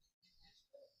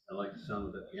I like the sound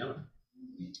of the piano.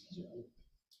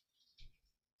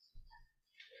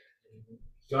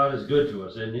 God is good to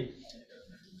us, isn't he?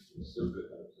 He's so good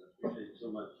to us. I appreciate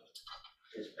so much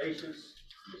his patience,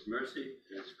 his mercy,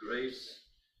 his grace.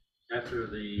 After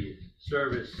the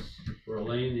service for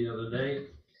Elaine the other day,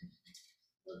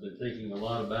 I've been thinking a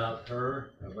lot about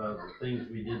her, about the things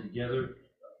we did together,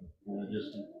 and I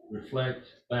just reflect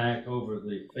back over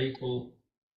the faithful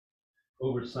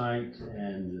oversight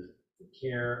and the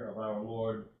care of our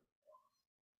Lord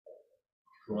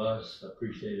for us. I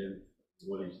appreciate him,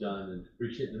 what he's done, and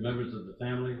appreciate the members of the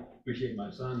family, appreciate my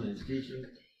son and his teaching.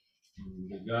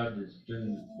 And God has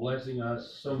been blessing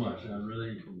us so much, and I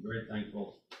really am very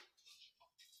thankful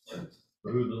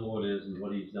for who the Lord is and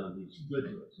what he's done. He's good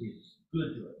to us. He's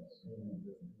good to us. And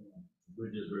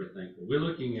we're just very thankful. We're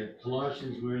looking at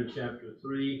Colossians. We're in chapter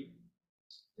 3,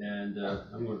 and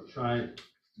I'm going to try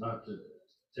not to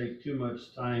take too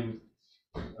much time.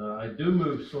 I do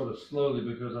move sort of slowly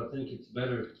because I think it's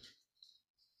better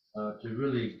to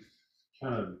really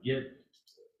kind of get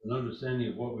an understanding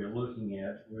of what we're looking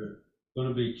at. We're going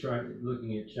to be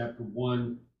looking at chapter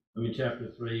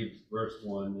 3, verse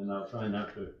 1, and I'll try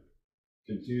not to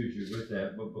confuse you with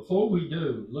that. But before we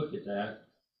do look at that,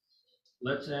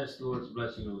 let's ask the Lord's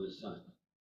blessing on this time.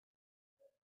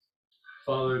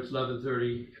 Father, it's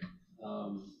 11:30.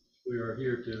 We are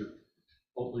here to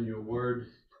open your word.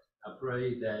 I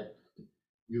pray that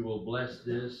you will bless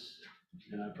this,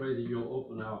 and I pray that you'll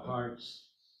open our hearts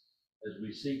as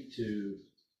we seek to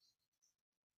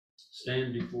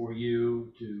stand before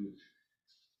you, to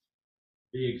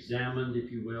be examined,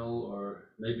 if you will,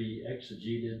 or maybe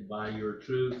exegeted by your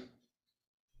truth.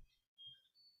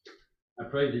 I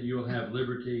pray that you'll have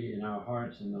liberty in our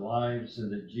hearts and the lives,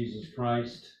 and that Jesus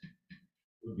Christ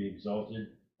will be exalted.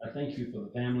 I thank you for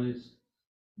the families.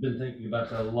 I've been thinking about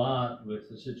that a lot with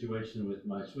the situation with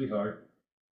my sweetheart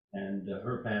and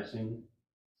her passing.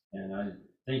 And I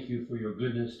thank you for your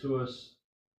goodness to us,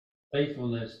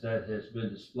 faithfulness that has been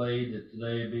displayed. That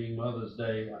today being Mother's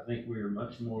Day, I think we are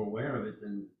much more aware of it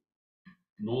than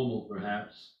normal,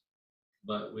 perhaps.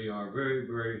 But we are very,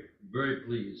 very, very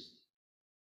pleased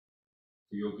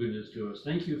for your goodness to us.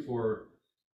 Thank you for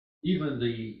even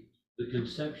the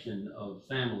conception of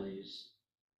families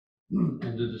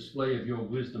and the display of your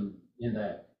wisdom in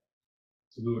that.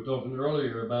 So we were talking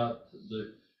earlier about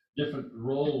the different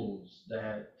roles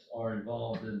that are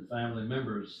involved in family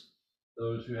members,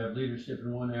 those who have leadership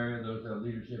in one area, those who have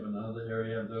leadership in another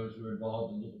area, and those who are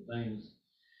involved in different things.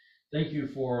 Thank you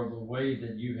for the way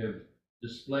that you have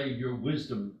displayed your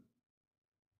wisdom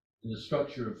in the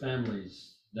structure of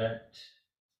families, that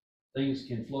things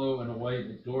can flow in a way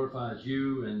that glorifies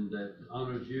you and that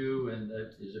honors you and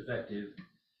that is effective.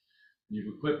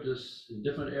 You've equipped us in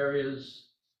different areas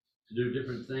to do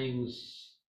different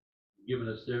things, given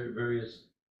us various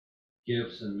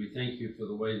gifts, and we thank you for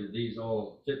the way that these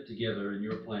all fit together in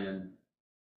your plan,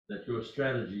 that your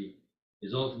strategy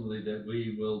is ultimately that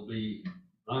we will be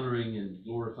honoring and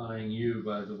glorifying you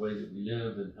by the way that we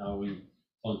live and how we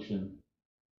function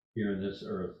here in this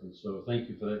earth. And so thank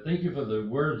you for that. Thank you for the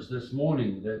words this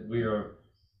morning that we are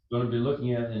going to be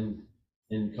looking at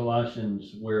in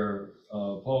Colossians, where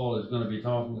Paul is going to be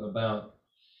talking about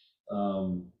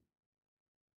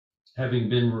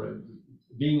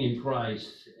being in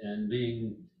Christ and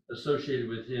being associated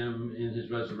with him in his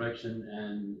resurrection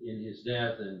and in his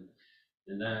death,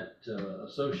 and that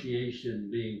association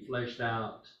being fleshed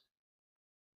out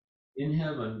in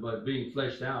heaven, but being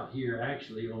fleshed out here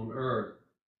actually on earth,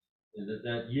 and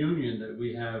that union that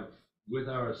we have with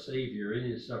our Savior in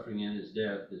his suffering and his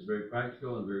death is very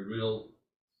practical and very real.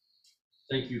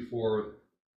 Thank you for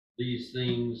these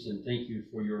things, and thank you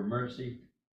for your mercy.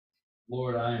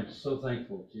 Lord, I am so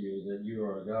thankful to you that you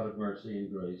are a God of mercy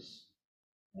and grace,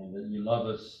 and that you love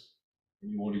us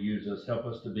and you want to use us. Help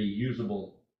us to be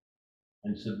usable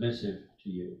and submissive to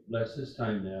you. Bless this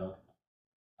time now,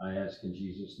 I ask in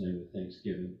Jesus' name with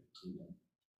thanksgiving. Amen.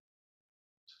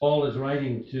 Paul is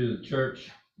writing to the church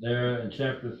there in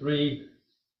chapter 3,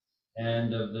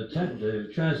 and the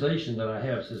translation that I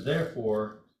have says,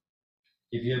 therefore,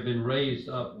 if you have been raised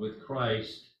up with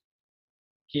Christ,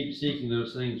 keep seeking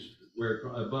those things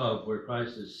above where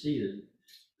Christ is seated.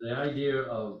 The idea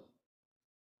of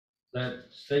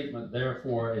that statement,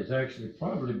 therefore, is actually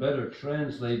probably better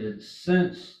translated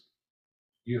since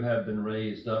you have been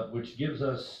raised up, which gives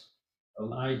us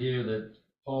an idea that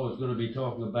Paul is going to be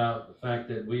talking about the fact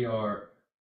that we are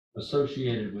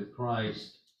associated with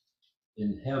Christ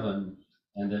in heaven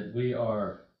and that we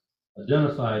are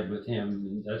identified with him.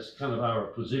 And that's kind of our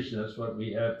position. That's what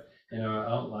we have in our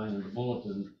outline in the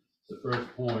bulletin, the first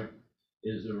point.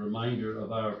 is a reminder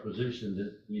of our position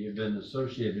that we have been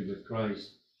associated with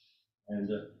Christ. And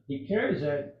he carries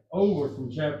that over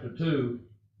from chapter 2,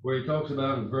 where he talks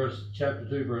about in chapter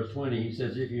 2, verse 20, he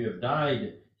says, if you have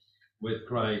died with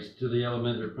Christ to the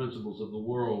elementary principles of the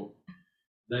world,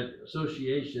 that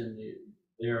association,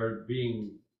 they are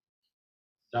being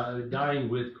dying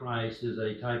with Christ is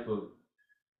a type of,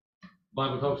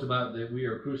 Bible talks about that we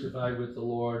are crucified with the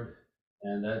Lord,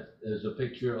 and that is a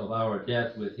picture of our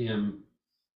death with him,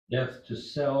 death to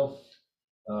self,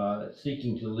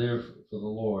 seeking to live for the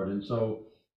Lord. And so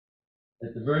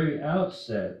at the very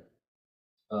outset,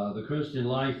 the Christian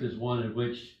life is one in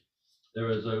which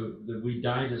that we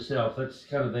die to self. That's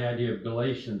kind of the idea of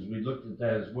Galatians. We looked at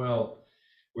that as well,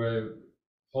 where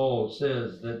Paul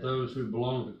says that those who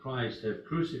belong to Christ have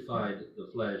crucified the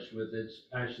flesh with its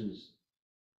passions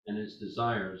and its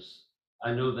desires.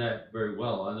 I know that very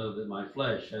well. I know that my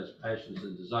flesh has passions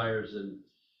and desires,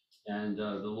 and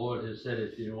the Lord has said,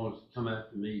 if you want to come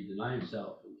after me, deny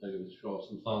himself and take up his cross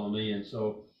and follow me. And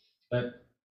so that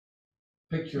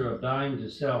picture of dying to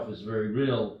self is very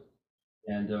real,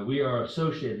 and we are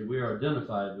associated, we are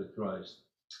identified with Christ.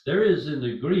 There is in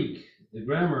the Greek, the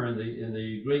grammar in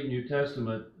the Greek New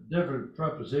Testament, different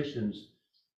prepositions.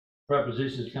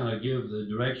 Prepositions kind of give the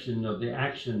direction of the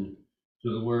action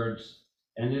to the words,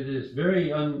 and it is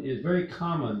very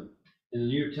common in the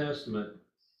New Testament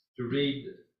to read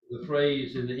the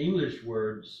phrase in the English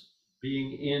words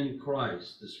being in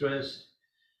Christ. The stress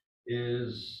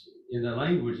is in the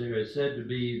language there is said to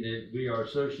be that we are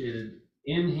associated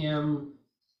in him,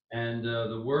 and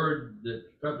the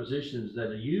prepositions that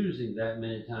are using that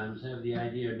many times have the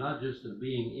idea not just of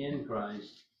being in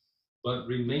Christ, but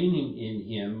remaining in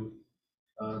him.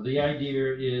 The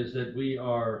idea is that we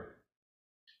are,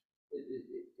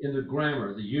 in the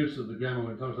grammar, the use of the grammar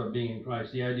when it talks about being in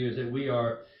Christ, the idea is that we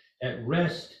are at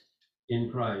rest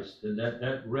in Christ, and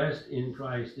that rest in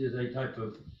Christ is a type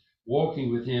of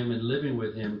walking with him and living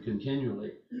with him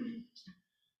continually.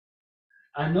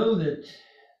 I know that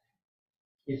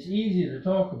it's easy to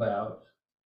talk about,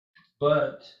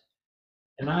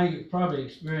 and I probably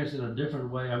experience it in a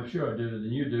different way, I'm sure I do,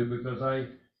 than you do, because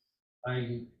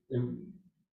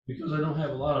because I don't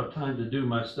have a lot of time to do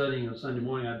my studying on Sunday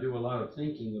morning. I do a lot of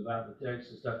thinking about the text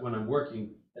and stuff when I'm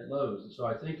working at Lowe's, and so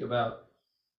I think about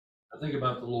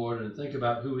the Lord and think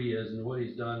about who he is and what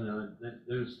he's done, and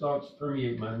those thoughts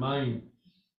permeate my mind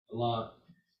a lot,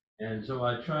 and so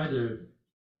I try to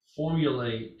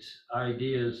formulate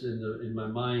ideas in my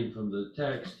mind from the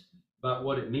text about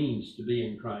what it means to be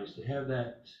in Christ, to have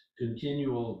that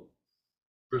continual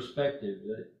perspective,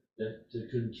 that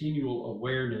continual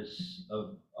awareness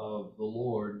of the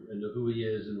Lord and of who he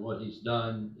is and what he's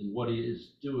done and what he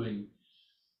is doing.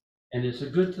 And it's a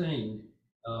good thing,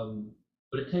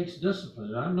 but it takes discipline.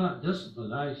 And I'm not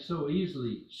disciplined. I so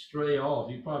easily stray off.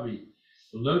 You probably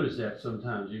will notice that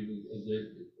sometimes.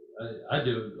 I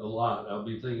do it a lot. I'll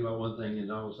be thinking about one thing,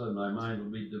 and all of a sudden my mind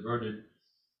will be diverted.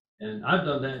 And I've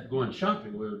done that going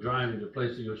shopping. We were driving to a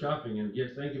place to go shopping and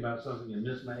think about something and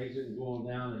miss my exit and go on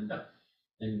down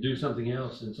and do something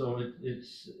else. And so it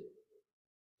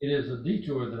is a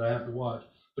detour that I have to watch.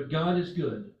 But God is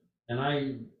good, and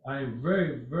I am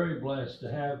very, very blessed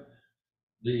to have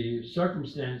the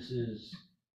circumstances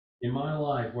in my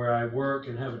life where I work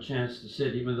and have a chance to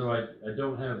sit, even though I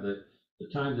don't have the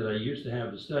time that I used to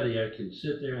have to study. I can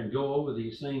sit there and go over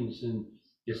these things, and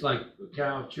it's like a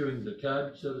cow chewing the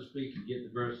cud, so to speak. You get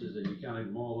the verses and you kind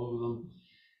of mull over them.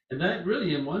 And that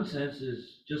really, in one sense,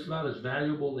 is just about as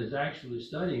valuable as actually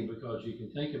studying, because you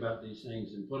can think about these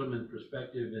things and put them in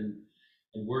perspective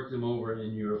and work them over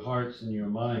in your hearts and your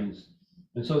minds.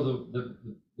 And so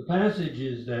the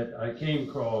passages that I came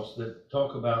across that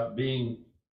talk about being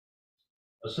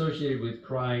associated with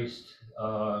Christ,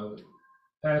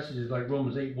 passages like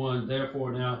Romans 8:1,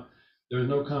 therefore now there is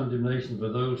no condemnation for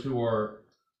those who are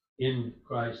in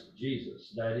Christ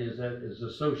Jesus. That is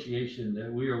association,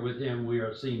 that we are with him, we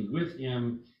are seen with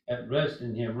him, at rest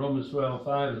in him. Romans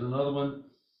 12:5 is another one.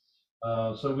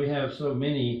 So we have so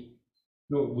many,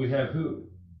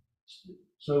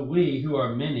 so we who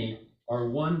are many are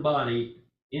one body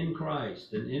in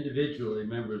Christ and individually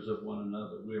members of one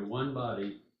another. We are one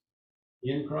body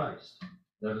in Christ.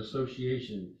 That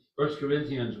association. 1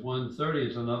 Corinthians 1:30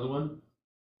 is another one.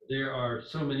 There are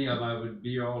so many of them, I would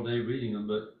be here all day reading them,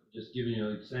 but just giving you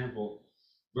an example.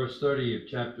 Verse 30 of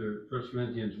chapter 1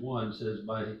 Corinthians 1 says,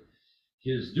 by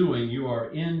his doing you are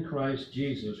in Christ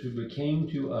Jesus, who became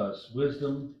to us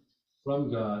wisdom from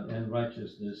God and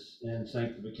righteousness and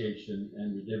sanctification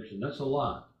and redemption. That's a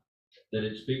lot, that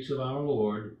it speaks of our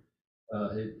Lord.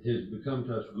 It has become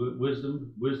to us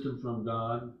wisdom from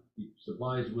God, He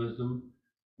supplies wisdom.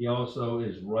 He also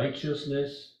is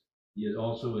righteousness. He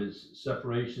also is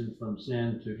separation from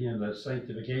sin. To him, that's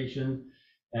sanctification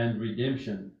and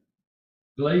redemption.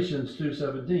 Galatians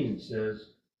 2:17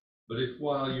 says, but if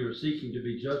while you're seeking to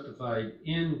be justified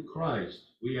in Christ,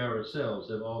 we ourselves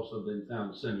have also been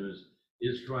found sinners,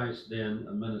 is Christ then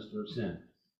a minister of sin?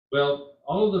 Well,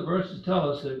 all of the verses tell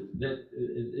us that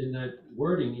in that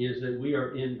wording is that we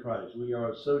are in Christ. We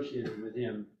are associated with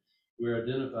him. We're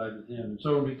identified with him. And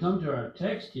so when we come to our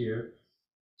text here,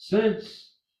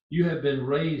 since you have been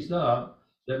raised up,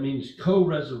 that means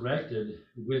co-resurrected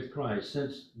with Christ.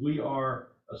 Since we are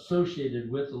associated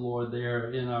with the Lord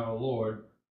there in our Lord,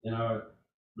 in our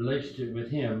relationship with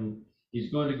him,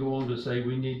 he's going to go on to say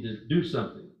we need to do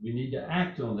something. We need to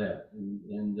act on that.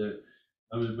 And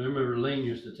I remember Elaine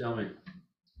used to tell me,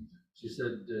 she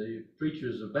said,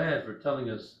 preachers are bad for telling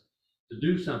us to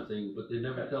do something, but they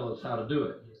never tell us how to do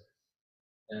it.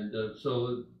 And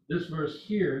so this verse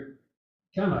here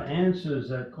kind of answers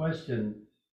that question,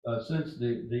 since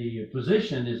the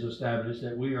position is established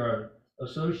that we are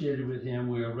associated with him,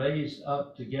 we are raised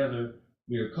up together,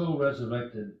 we are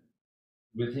co-resurrected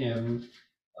with him,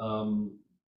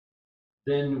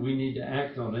 then we need to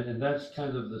act on it. And that's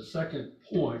kind of the second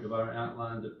point of our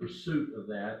outline, the pursuit of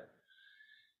that.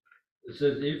 It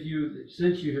says,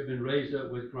 since you have been raised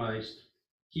up with Christ,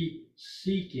 keep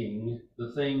seeking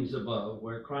the things above,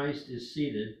 where Christ is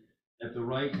seated at the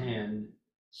right hand.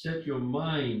 Set your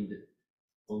mind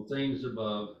on things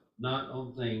above, not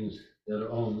on things that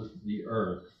are on the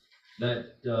earth.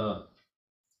 That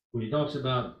when he talks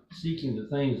about seeking the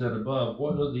things that are above,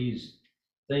 what are these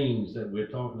things that we're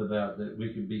talking about that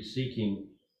we could be seeking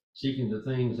the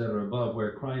things that are above,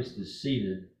 where Christ is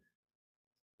seated?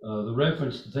 The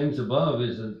reference to things above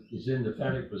is in the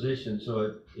emphatic position,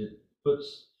 so it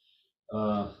puts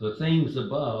the things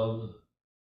above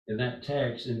in that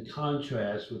text in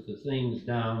contrast with the things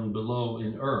down below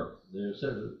in earth. They're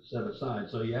set aside.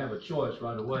 So you have a choice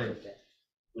right away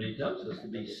when he tells us to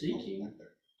be seeking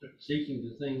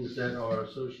the things that are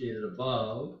associated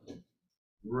above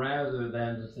rather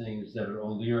than the things that are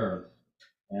on the earth.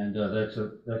 And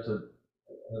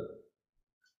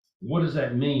what does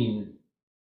that mean?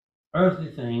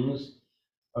 Earthly things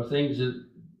are things that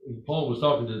Paul was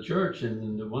talking to the church,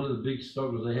 and one of the big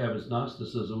struggles they have is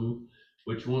Gnosticism,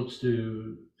 which wants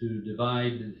to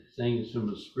divide things from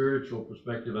a spiritual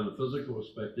perspective and a physical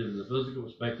perspective. And the physical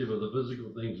perspective are the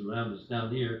physical things around us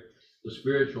down here. The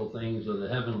spiritual things are the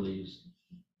heavenlies,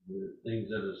 the things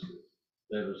that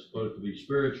are supposed to be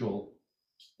spiritual.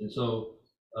 And so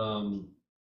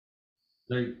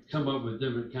they come up with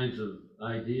different kinds of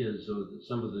ideas. So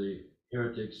some of the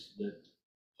heretics that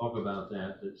talk about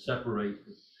that separate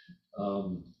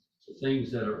the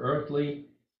things that are earthly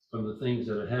from the things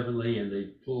that are heavenly, and they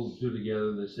pull the two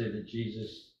together. They say that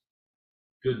Jesus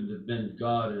couldn't have been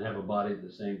God and have a body at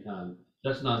the same time.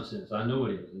 That's nonsense. I know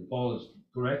it is, and Paul is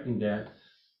correcting that.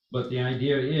 But the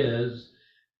idea is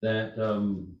that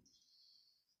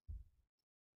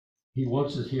he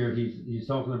wants us here. He's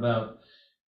talking about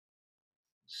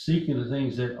seeking the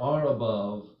things that are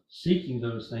above, seeking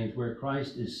those things where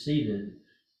Christ is seated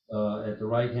at the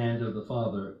right hand of the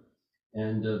Father.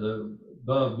 And the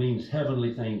above means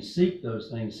heavenly things. Seek those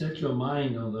things. Set your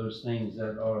mind on those things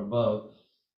that are above.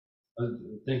 I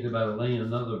think about Elaine,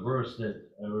 another verse that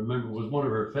I remember was one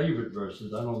of her favorite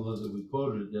verses. I don't know that we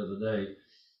quoted it the other day,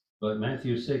 but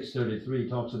Matthew 6:33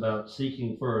 talks about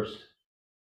seeking first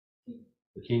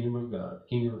the kingdom of God,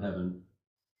 kingdom of heaven,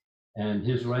 and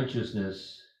his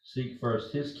righteousness. Seek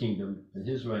first his kingdom and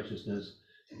his righteousness,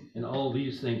 and all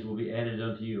these things will be added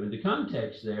unto you. In the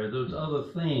context there, those other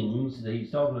things that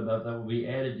he's talking about that will be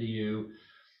added to you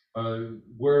are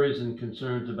worries and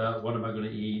concerns about what am I going to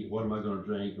eat, what am I going to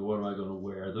drink, or what am I going to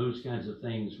wear, those kinds of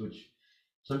things which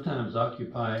sometimes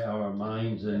occupy our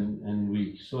minds, and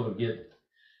we sort of get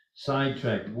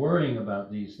sidetracked worrying about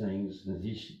these things. And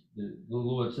the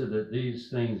Lord said that these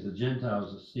things the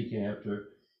Gentiles are seeking after,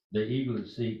 they eagerly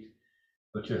seek.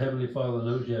 But your heavenly Father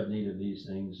knows you have need of these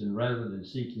things, and rather than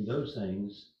seeking those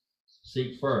things,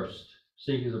 seek first,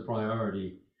 seek as a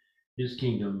priority his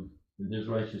kingdom and his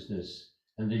righteousness.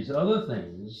 And these other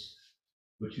things,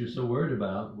 which you're so worried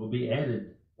about, will be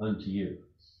added unto you.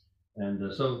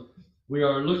 And so we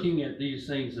are looking at these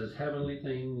things as heavenly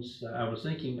things. I was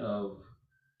thinking of,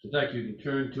 in fact, you can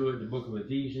turn to it, the book of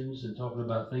Ephesians, and talking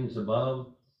about things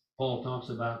above. Paul talks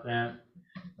about that.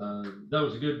 That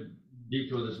was a good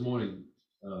detour this morning.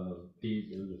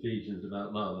 Pete and Ephesians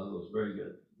about love. That was very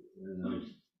good, and I was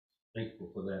thankful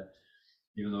for that.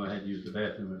 Even though I had to use the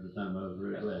bathroom at the time, I was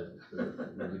very glad.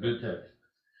 It was a good text.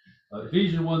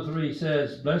 Ephesians 1:3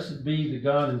 says, "Blessed be the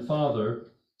God and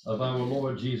Father of our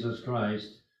Lord Jesus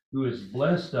Christ, who has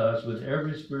blessed us with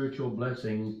every spiritual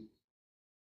blessing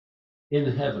in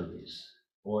the heavenlies,"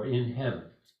 or in heaven.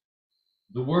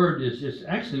 The word is just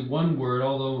actually one word,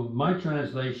 although my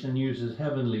translation uses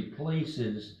heavenly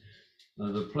places.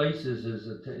 The places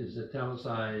is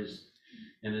italicized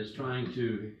and is trying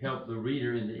to help the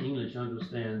reader in the English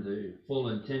understand the full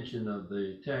intention of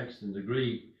the text in the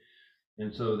Greek.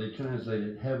 And so they translate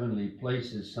it heavenly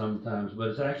places sometimes, but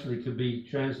it actually could be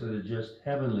translated just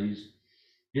heavenlies.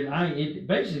 It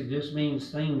basically just means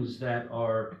things that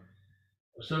are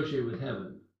associated with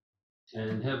heaven.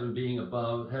 And heaven being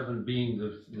above, heaven being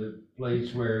the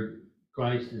place where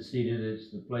Christ is seated,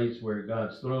 it's the place where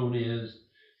God's throne is.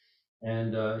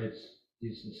 And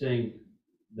he's saying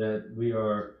that we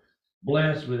are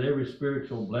blessed with every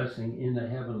spiritual blessing in the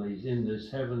heavenlies, in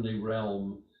this heavenly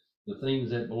realm, the things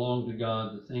that belong to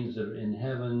God, the things that are in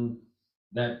heaven,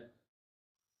 that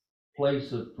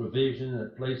place of provision,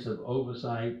 that place of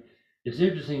oversight. It's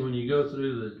interesting when you go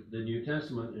through the New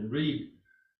Testament and read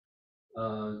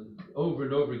over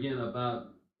and over again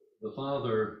about the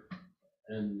Father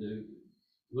and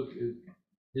look at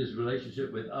his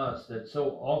relationship with us, that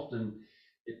so often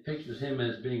it pictures him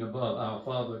as being above. Our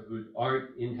Father who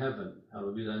art in heaven,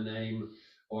 hallowed be thy name.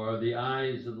 Or the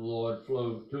eyes of the Lord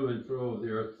flow to and fro of the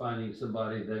earth, finding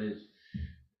somebody that is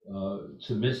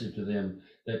submissive to them.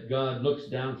 That God looks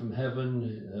down from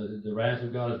heaven, the wrath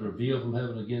of God is revealed from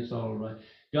heaven against all right.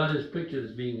 God is pictured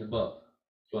as being above.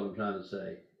 That's what I'm trying to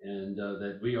say. And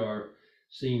that we are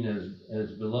seen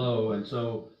as below. And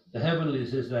so the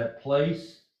heavenlies is that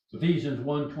place. Ephesians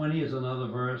 1:20 is another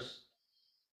verse,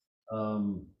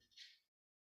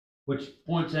 which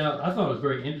points out, I thought it was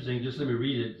very interesting. Just let me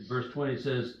read it. Verse 20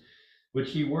 says,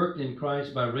 "Which he worked in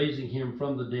Christ by raising him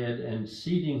from the dead and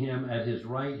seating him at his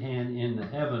right hand in the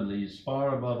heavenlies,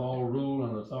 far above all rule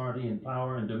and authority and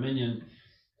power and dominion,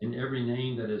 in every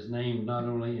name that is named, not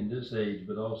only in this age,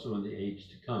 but also in the age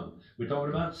to come." We're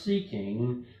talking about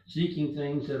seeking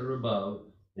things that are above.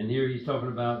 And here he's talking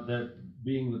about that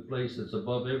being the place that's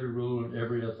above every rule and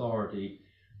every authority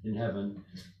in heaven.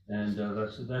 And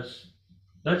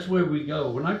that's where we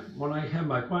go. When I have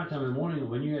my quiet time in the morning,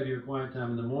 when you have your quiet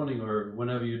time in the morning, or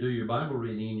whenever you do your Bible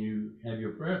reading and you have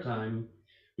your prayer time,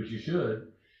 which you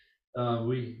should,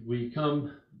 we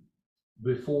come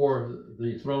before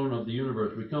the throne of the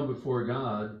universe. We come before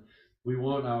God. We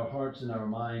want our hearts and our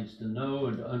minds to know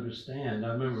and to understand.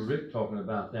 I remember Rick talking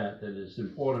about that it's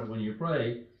important when you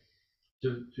pray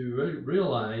to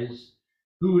realize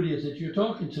who it is that you're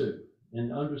talking to,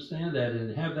 and understand that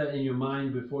and have that in your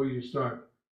mind before you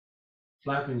start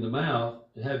flapping the mouth.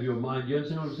 To have your mind, you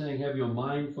understand what I'm saying? Have your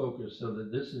mind focused so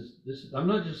that this is, I'm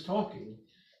not just talking,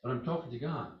 but I'm talking to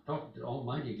God, talking to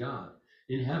Almighty God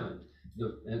in heaven,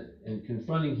 and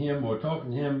confronting him or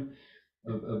talking to him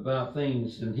about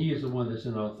things, and he is the one that's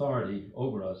in authority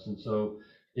over us. And so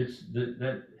it's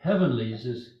that heavenlies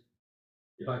is,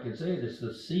 if I can say it, it's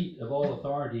the seat of all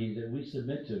authority that we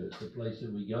submit to. It's the place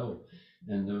that we go,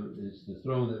 and it's the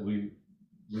throne that we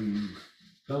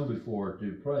come before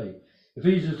to pray.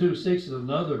 Ephesians 2:6 is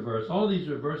another verse. All these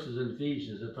are verses in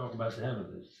Ephesians that talk about the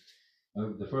heavenlies.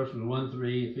 The first was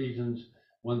 1:3, Ephesians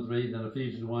 1:3, then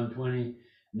Ephesians 1:20,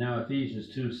 now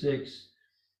Ephesians 2:6,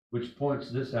 which points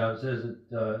this out. It says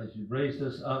that he raised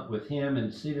us up with him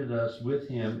and seated us with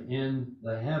him in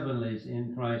the heavenlies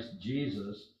in Christ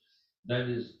Jesus. That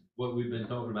is what we've been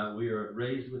talking about. We are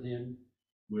raised with him.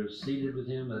 We're seated with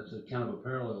him. That's a kind of a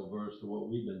parallel verse to what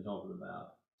we've been talking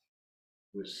about.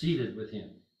 We're seated with him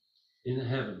in the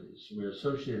heavenlies. We're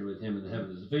associated with him in the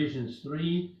heavenlies. Ephesians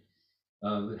 3,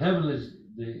 the heavenlies,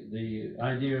 the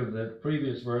idea of the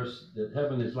previous verse, that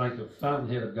heaven is like a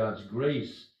fountainhead of God's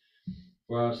grace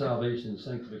for our salvation and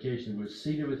sanctification. We're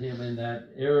seated with him in that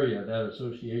area, that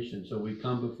association. So we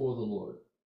come before the Lord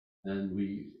and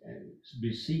we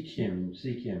beseech him,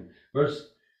 seek him.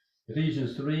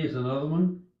 Ephesians 3 is another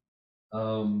one.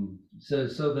 It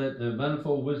says, so that the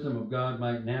manifold wisdom of God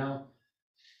might now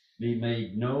be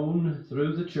made known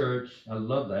through the church, I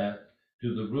love that,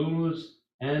 to the rulers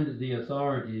and the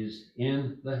authorities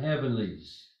in the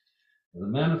heavenlies. The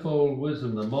manifold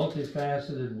wisdom, the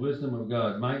multifaceted wisdom of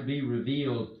God might be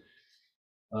revealed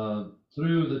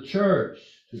through the church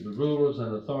to the rulers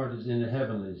and authorities in the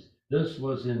heavenlies. This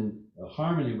was in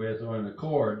harmony with, or in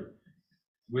accord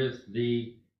with,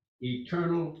 the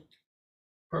eternal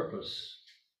purpose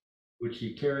which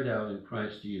he carried out in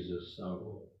Christ Jesus, our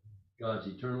Lord. God's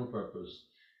eternal purpose.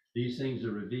 These things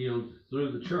are revealed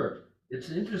through the church.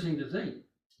 It's interesting to think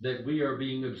that we are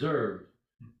being observed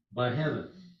by heaven.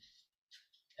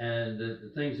 And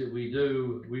the things that we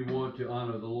do, we want to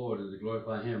honor the Lord and to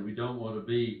glorify Him. We don't want to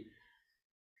be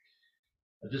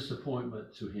a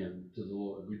disappointment to Him, to the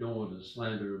Lord. We don't want to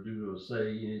slander or do or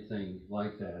say anything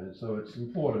like that. And so it's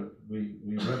important. We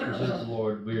represent the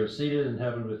Lord. We are seated in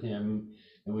heaven with Him,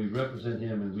 and we represent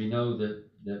Him, and we know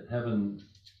that heaven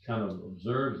kind of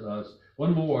observes us.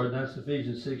 One more, and that's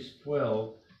Ephesians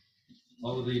 6:12.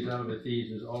 All of these out of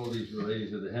Ephesians, all of these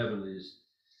relating to the heavenlies,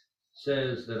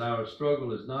 says that our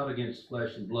struggle is not against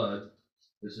flesh and blood.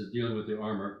 This is dealing with the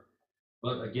armor,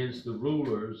 but against the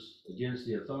rulers, against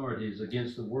the authorities,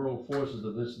 against the world forces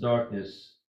of this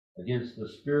darkness, against the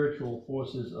spiritual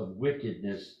forces of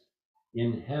wickedness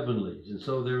in heavenlies. And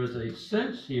so there is a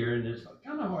sense here, and it's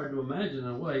kind of hard to imagine in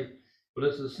a way, but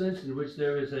it's a sense in which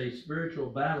there is a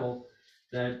spiritual battle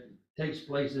that takes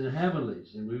place in the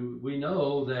heavenlies. And we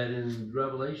know that in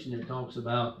Revelation it talks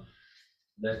about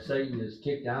that Satan is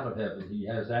kicked out of heaven. He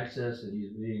has access and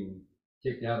he's being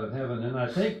kicked out of heaven. And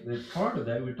I think that part of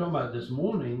that, we were talking about this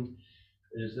morning,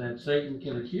 is that Satan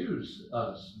can accuse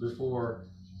us before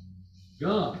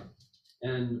God.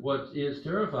 And what is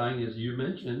terrifying, as you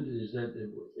mentioned, is that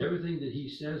everything that he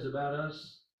says about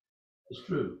us is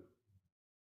true.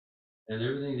 And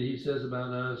everything that he says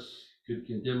about us could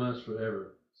condemn us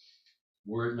forever,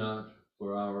 were it not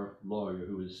for our lawyer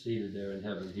who is seated there in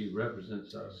heaven. He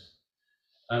represents us.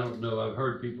 I don't know, I've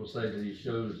heard people say that he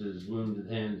shows his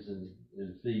wounded hands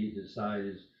and feet, his side,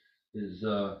 his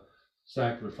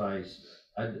sacrifice.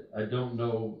 I don't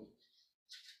know,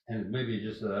 and maybe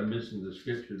just that I'm missing the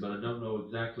scripture, but I don't know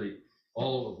exactly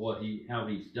all of how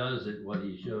he does it, what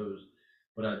he shows,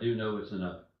 but I do know it's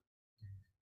enough.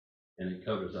 And it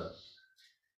covers us.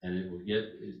 And it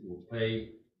will pay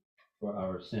for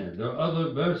our sin. There are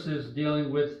other verses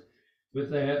dealing with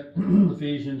that.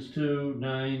 Ephesians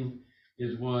 2:9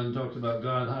 is one, talks about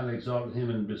God highly exalted him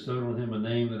and bestowed on him a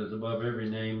name that is above every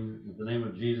name. At the name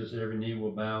of Jesus, every knee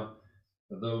will bow,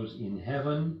 of those in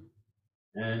heaven,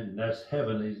 and that's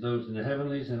heavenlies, those in the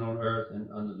heavenlies and on earth and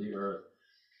under the earth.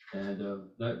 And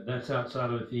that's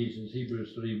outside of Ephesians.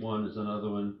 Hebrews 3:1 is another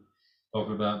one,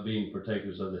 talking about being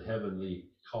partakers of the heavenly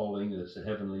calling. That's the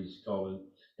heavenlies calling,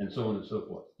 and so on and so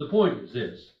forth. The point is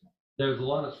this: there's a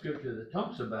lot of scripture that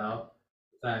talks about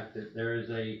the fact that there is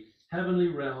a heavenly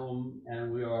realm,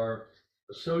 and we are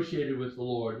associated with the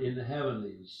Lord in the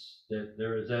heavenlies. That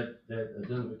there is that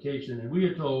identification, and we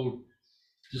are told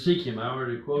to seek Him. I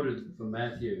already quoted from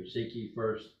Matthew: "Seek ye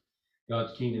first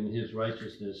God's kingdom and His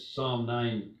righteousness." Psalm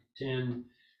 9:10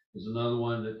 is another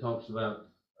one that talks about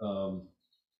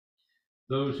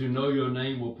those who know your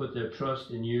name will put their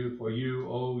trust in you, for you,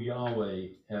 O Yahweh,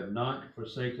 have not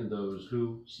forsaken those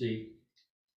who seek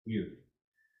you.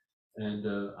 And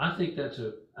I think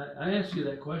I ask you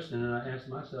that question, and I ask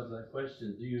myself that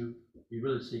question: do you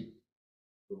really seek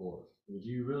the Lord? Do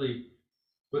you really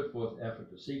put forth effort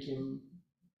to seek Him,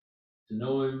 to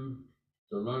know Him,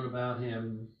 to learn about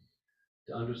Him,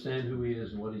 to understand who He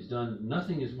is and what He's done?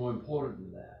 Nothing is more important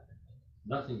than that.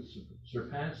 Nothing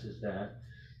surpasses that.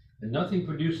 And nothing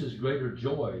produces greater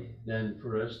joy than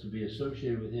for us to be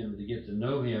associated with Him and to get to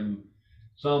know Him.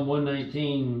 Psalm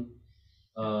 119,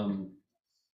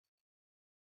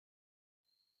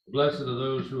 blessed are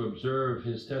those who observe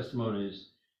His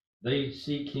testimonies. They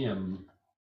seek Him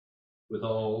with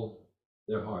all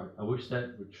their heart. I wish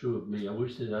that were true of me. I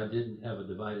wish that I didn't have a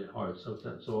divided heart. So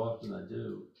often I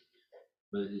do.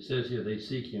 But it says here, they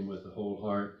seek Him with the whole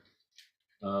heart.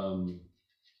 And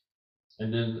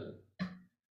then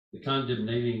the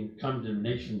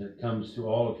condemnation that comes to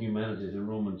all of humanity is in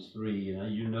Romans 3.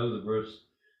 And you know the verse,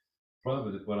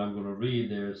 probably what I'm going to read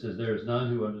there. It says, there is none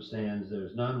who understands, there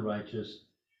is none righteous,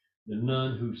 there's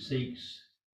none who seeks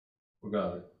for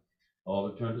God. All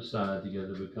have turned aside,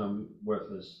 together become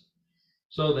worthless.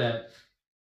 So that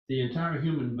the entire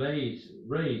human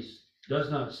race does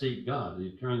not seek God.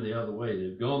 They've turned the other way.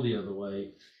 They've gone the other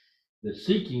way. The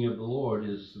seeking of the Lord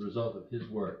is the result of His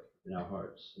work in our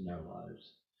hearts, in our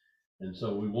lives. And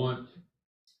so we want,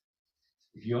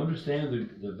 if you understand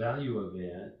the value of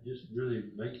that, just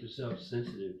really make yourself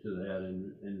sensitive to that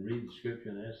and read the scripture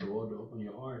and ask the Lord to open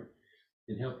your heart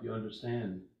and help you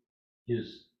understand the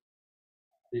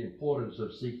importance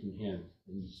of seeking Him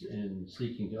and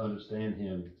seeking to understand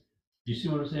Him. You see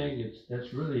what I'm saying?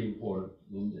 That's really important,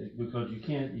 because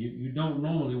you don't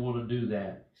normally want to do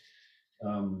that.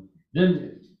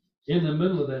 Then in the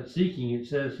middle of that seeking, it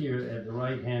says here at the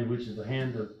right hand, which is the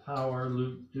hand of power,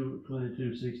 Luke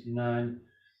 22:69,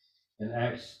 and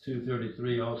Acts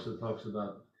 2:33 also talks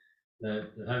about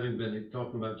that,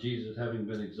 talking about Jesus having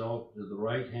been exalted to the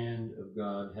right hand of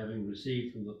God, having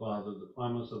received from the Father the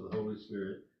promise of the Holy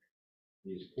Spirit.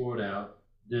 He is poured out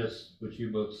this which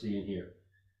you both see and hear.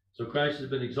 So Christ has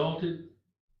been exalted,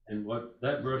 and what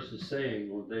that verse is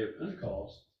saying on the day of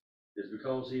Pentecost is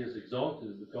because he is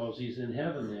exalted, because he's in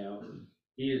heaven now,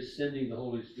 he is sending the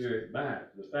Holy Spirit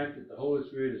back. The fact that the Holy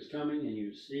Spirit is coming and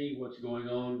you see what's going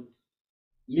on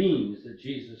means that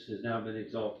Jesus has now been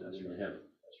exalted into heaven.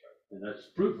 And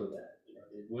that's proof of that.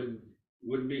 It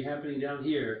wouldn't be happening down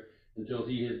here until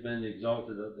he had been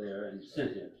exalted up there and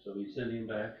sent him. So he sent him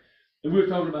back. And we were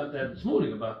talking about that this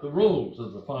morning, about the roles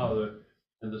of the Father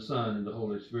and the Son and the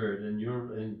Holy Spirit. And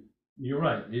you're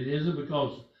right. It isn't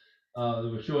because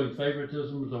they were showing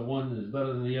favoritism, or one is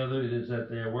better than the other. It is that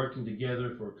they are working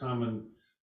together for a common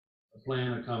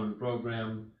plan, a common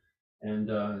program, and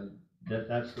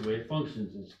that's the way it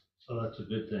functions. And so that's a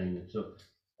good thing. And so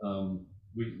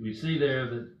we see there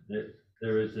that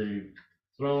there is a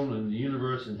throne in the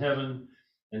universe in heaven,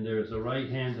 and there is a right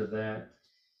hand of that,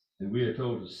 and we are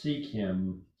told to seek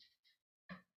him.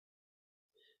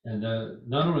 And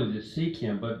not only to seek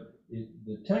him, but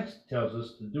the text tells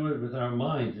us to do it with our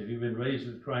minds. If you've been raised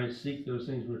with Christ, seek those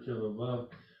things which are above,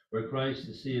 where Christ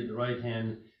is seated at the right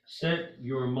hand. Set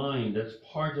your mind, that's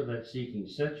part of that seeking,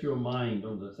 set your mind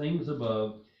on the things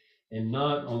above and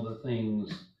not on the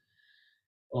things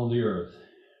on the earth.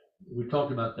 We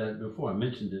talked about that before. I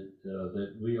mentioned it,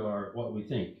 that we are what we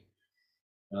think.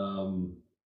 Romans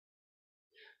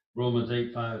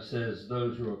 8:5 says,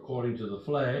 those who are according to the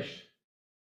flesh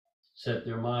set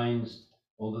their minds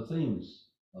on the things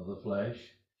of the flesh.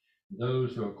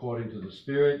 Those who are according to the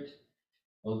Spirit,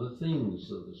 on the things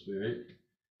of the Spirit.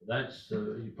 That's,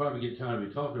 you probably get tired of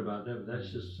me talking about that, but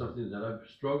that's just something that I've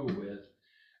struggled with.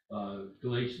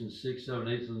 Galatians 6, 7,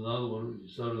 8 is another one. You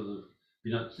sow to the,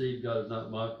 be not deceived, God is not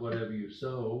mocked. Whatever you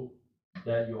sow,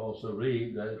 that you also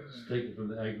reap. That's taken from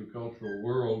the agricultural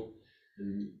world.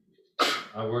 And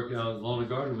I work out in lawn and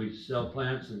garden. We sell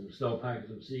plants and we sell packets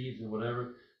of seeds and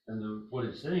whatever. And what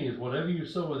it's saying is, whatever you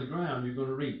sow in the ground, you're going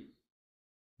to reap.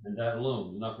 And that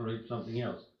alone, you're not going to reap something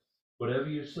else. Whatever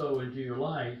you sow into your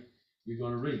life, you're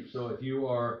going to reap. So if you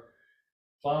are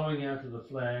following after the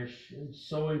flesh and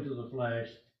sowing to the flesh,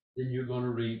 then you're going to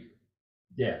reap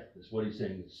death. That's what he's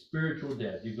saying. Spiritual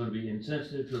death. You're going to be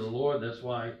insensitive to the Lord. That's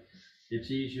why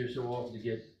it's easier so often to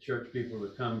get church people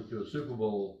to come to a Super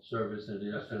Bowl service than it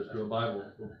is just to a Bible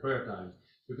prayer time,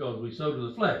 because we sow to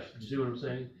the flesh. You see what I'm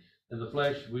saying? In the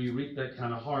flesh, we reap that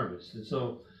kind of harvest. And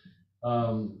so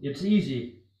it's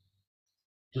easy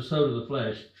to sow to the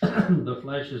flesh. The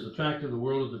flesh is attractive, the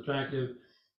world is attractive,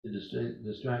 it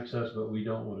distracts us, but we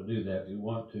don't want to do that. We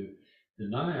want to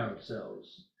deny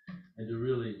ourselves and to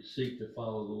really seek to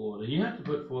follow the Lord. And you have to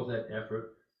put forth that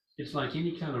effort. It's like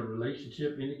any kind of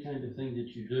relationship, any kind of thing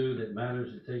that you do that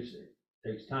matters. It takes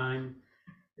time,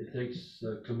 it takes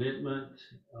commitment.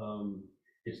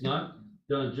 It's not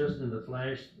done just in the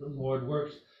flesh. The Lord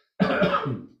works.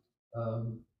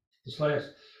 This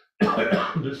last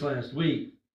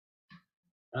week,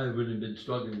 I've really been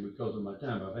struggling because of my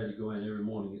time. I've had to go in every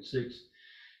morning at 6.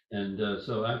 And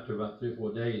so after about 3 or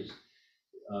 4 days,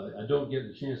 I don't get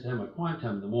the chance to have my quiet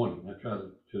time in the morning. I try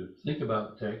to think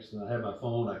about text, and I have my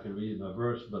phone. I can read my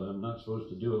verse, but I'm not supposed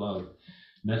to do a lot of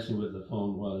messing with the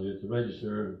phone while you're at the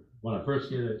register. When I first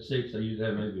get at 6, I usually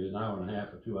have maybe an hour and a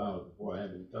half or 2 hours before I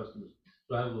have any customers.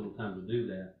 So I have a little time to do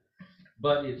that.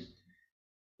 But if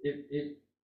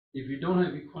you don't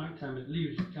have your quiet time, it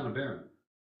leaves you kind of barren.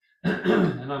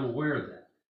 And I'm aware of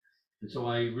that. And so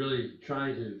I really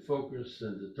try to focus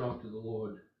and to talk to the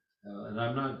Lord. And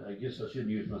I'm not, I guess I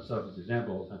shouldn't use myself as an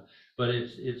example all the time, but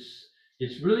it's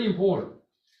really important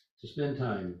to spend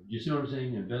time. You see what I'm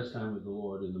saying? Invest time with the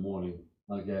Lord in the morning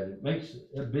like that. It makes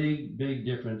a big, big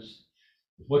difference.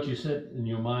 What you set in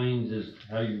your mind is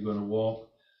how you're going to walk.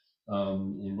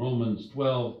 In Romans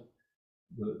 12,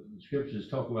 the scriptures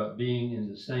talk about being in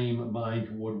the same mind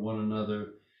toward one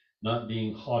another, not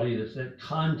being haughty. That's that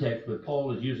context where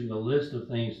Paul is using a list of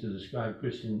things to describe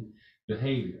Christian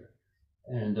behavior.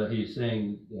 And he's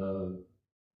saying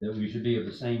that we should be of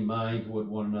the same mind toward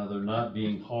one another, not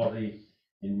being haughty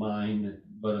in mind,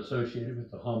 but associated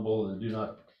with the humble, and do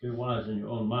not be wise in your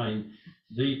own mind.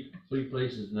 The 3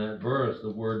 places in that verse,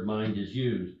 the word mind is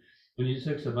used. When he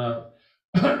talks about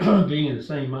being in the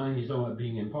same mind, he's talking about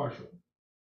being impartial.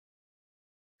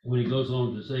 When he goes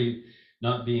on to say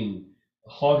not being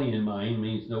haughty in mind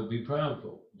means don't be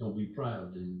proudful, don't be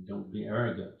proud, and don't be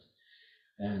arrogant,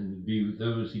 and be with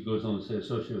those, he goes on to say,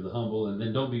 associate with the humble, and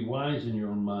then don't be wise in your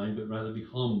own mind, but rather be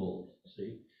humble.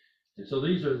 See, and so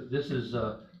this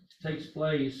takes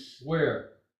place where?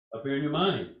 Up here in your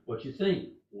mind, what you think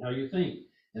and how you think.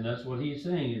 And that's what he's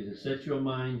saying, is to set your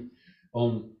mind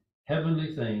on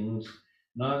heavenly things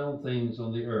not on things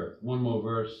on the earth. One more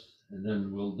verse, and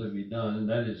then we'll be done, and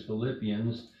that is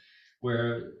Philippians,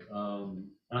 where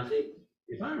I think,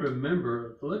 if I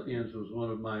remember, Philippians was one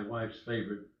of my wife's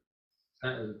favorite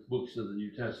books of the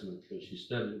New Testament, because she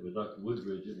studied it with Dr.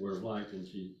 Woodbridge at Word of Life, and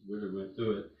she really went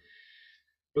through it.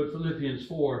 But Philippians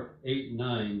 4, 8, and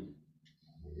 9,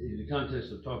 in the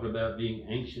context of talking about being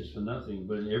anxious for nothing,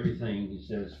 but in everything, he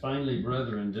says, finally,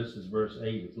 brethren, this is verse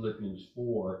 8 of Philippians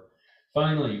 4,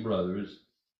 finally, brothers,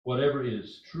 whatever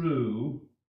is true,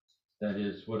 that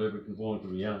is, whatever conforms to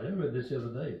reality. I read this the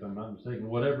other day, if I'm not mistaken.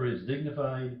 Whatever is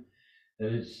dignified,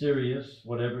 that is serious,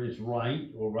 whatever is right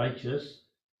or righteous,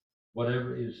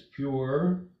 whatever is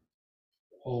pure,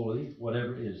 holy,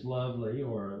 whatever is lovely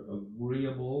or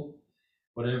agreeable,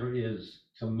 whatever is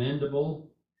commendable,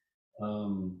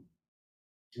 and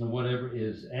whatever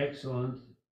is excellent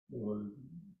or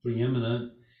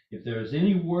preeminent, if there is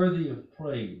any worthy of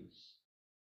praise,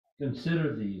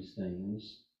 consider these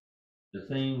things, the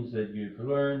things that you've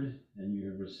learned and you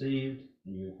have received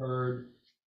and you've heard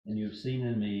and you've seen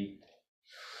in me.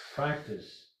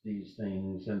 Practice these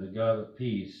things, and the God of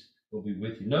peace will be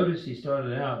with you. Notice he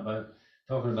started out by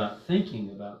talking about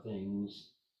thinking about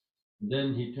things,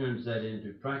 then he turns that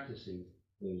into practicing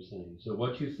those things. So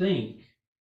what you think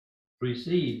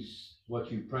precedes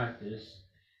what you practice.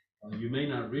 You may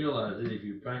not realize it if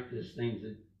you practice things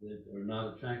that are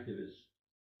not attractive. It's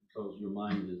because your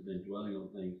mind has been dwelling on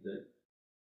things that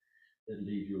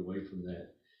lead you away from that.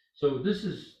 So this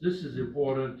is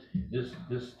important.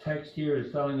 This text here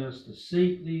is telling us to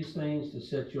seek these things, to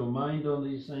set your mind on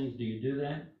these things. Do you do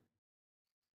that?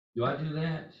 Do I do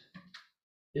that?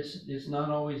 It's not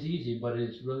always easy, but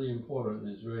it's really important.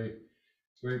 It's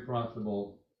very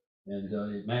profitable, and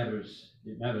it matters.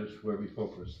 It matters where we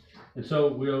focus. And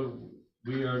so we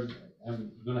are.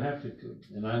 I'm going to have to,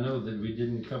 and I know that we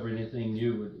didn't cover anything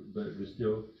new, but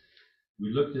we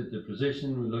looked at the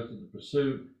position, we looked at the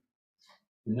pursuit.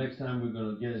 The next time we're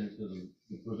going to get into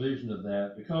the provision of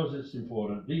that, because it's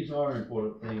important. These are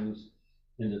important things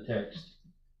in the text,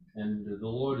 and the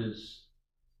Lord is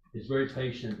very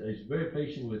patient. He's very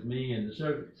patient with me and the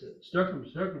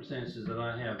circumstances that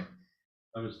I have.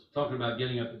 I was talking about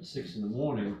getting up at 6 in the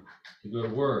morning to go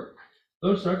to work.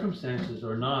 Those circumstances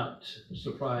are not a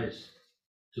surprise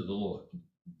to the Lord.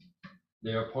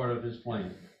 They are part of his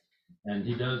plan. And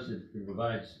he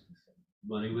provides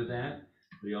money with that,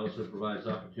 but he also provides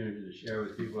opportunity to share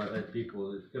with people. I've had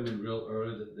people that come in real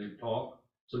early that they talk.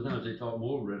 Sometimes they talk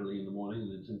more readily in the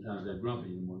morning, and sometimes they're grumpy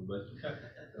in the morning. But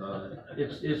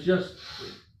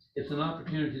it's an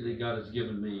opportunity that God has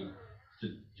given me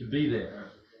to be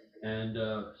there. And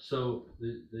so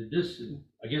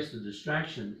I guess the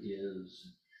distraction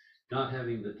is not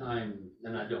having the time,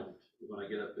 and I don't. When I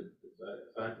get up, if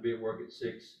I have to be at work at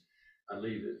 6, I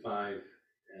leave at 5,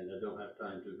 and I don't have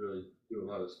time to really do a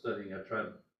lot of studying. I try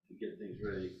to get things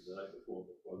ready the night before.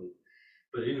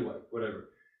 But anyway, whatever.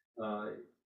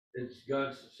 It's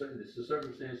the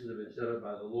circumstances have been set up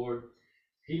by the Lord.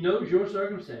 He knows your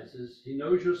circumstances. He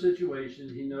knows your situation.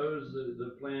 He knows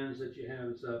the plans that you have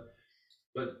and stuff.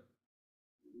 But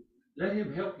let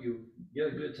him help you get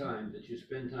a good time, that you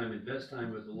spend time, invest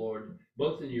time with the Lord,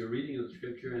 both in your reading of the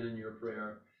scripture and in your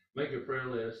prayer. Make a prayer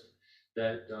list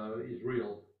that is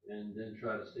real, and then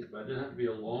try to stick by it. It doesn't have to be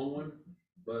a long one,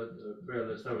 but a prayer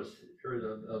list. I heard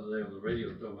the other day on the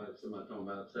radio somebody talking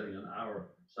about setting an hour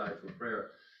aside for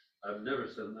prayer. I've never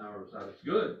set an hour aside. It's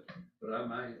good, but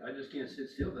I just can't sit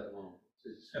still that long.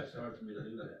 It's hard for me to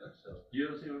do that. So, do you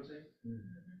understand what I'm saying?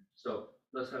 Mm-hmm. So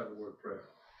let's have a word of prayer.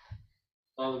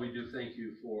 Father, we do thank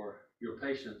you for your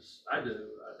patience. I do.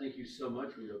 I thank you so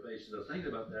much for your patience. I was thinking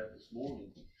about that this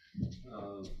morning.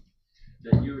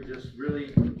 That you're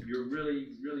really,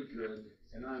 really good.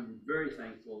 And I'm very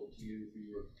thankful to you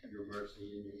for your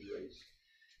mercy and your grace.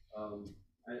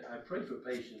 I pray for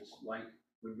patience, like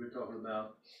when we're talking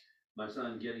about my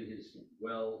son getting his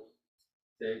well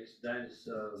fixed. That's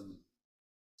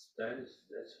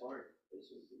hard.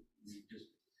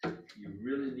 You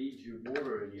really need your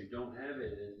water and you don't have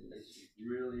it, and it's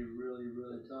really, really,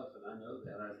 really tough. And I know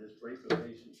that. I just pray for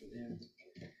patience with him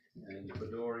and for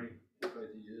Dory. I pray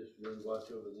that you just really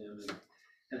watch over them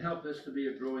and help this to be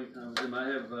a growing time with them. I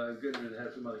have good to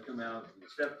have somebody come out and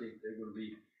septic. They're going to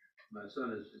be. My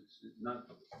son is not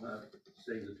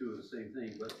saying the two are the same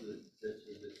thing, but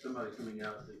there's somebody coming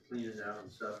out to clean it out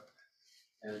and stuff.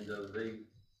 And they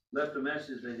left a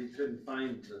message that he couldn't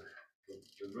find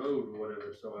the road or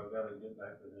whatever, so I've got to get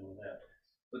back with him on that.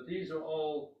 But these are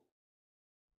all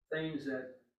things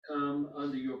that come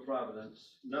under your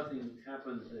providence. Nothing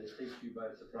happens that takes you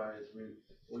by surprise.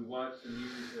 We watch the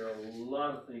news. There are a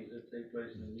lot of things that take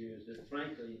place in the news that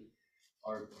frankly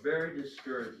are very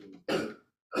discouraging.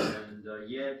 And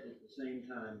yet at the same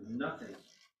time, nothing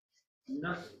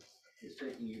is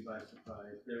taking you by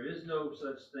surprise. There is no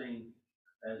such thing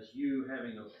as you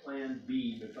having a plan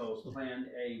B because plan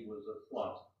A was a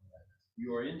flop.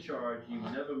 You are in charge. You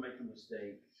never make a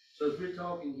mistake. So as we're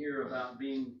talking here about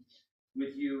being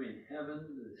with you in heaven,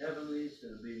 the heavenlies,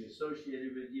 and being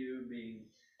associated with you, being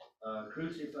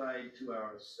crucified to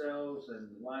ourselves and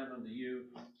alive unto you,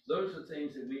 those are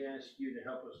things that we ask you to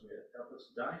help us with. Help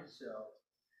us die to self,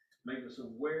 make us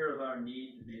aware of our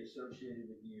need to be associated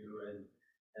with you,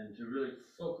 and to really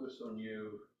focus on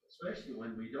you, especially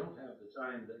when we don't have the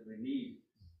time that we need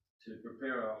to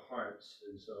prepare our hearts.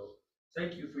 And so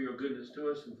thank you for your goodness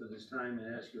to us and for this time,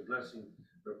 and ask your blessing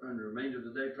upon the remainder of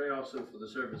the day. Pray also for the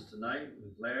service tonight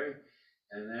with Larry,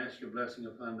 and ask your blessing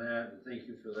upon that. And thank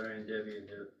you for Larry and Debbie and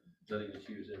their letting us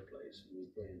use their place. And we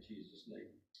pray in Jesus'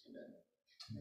 name. Amen.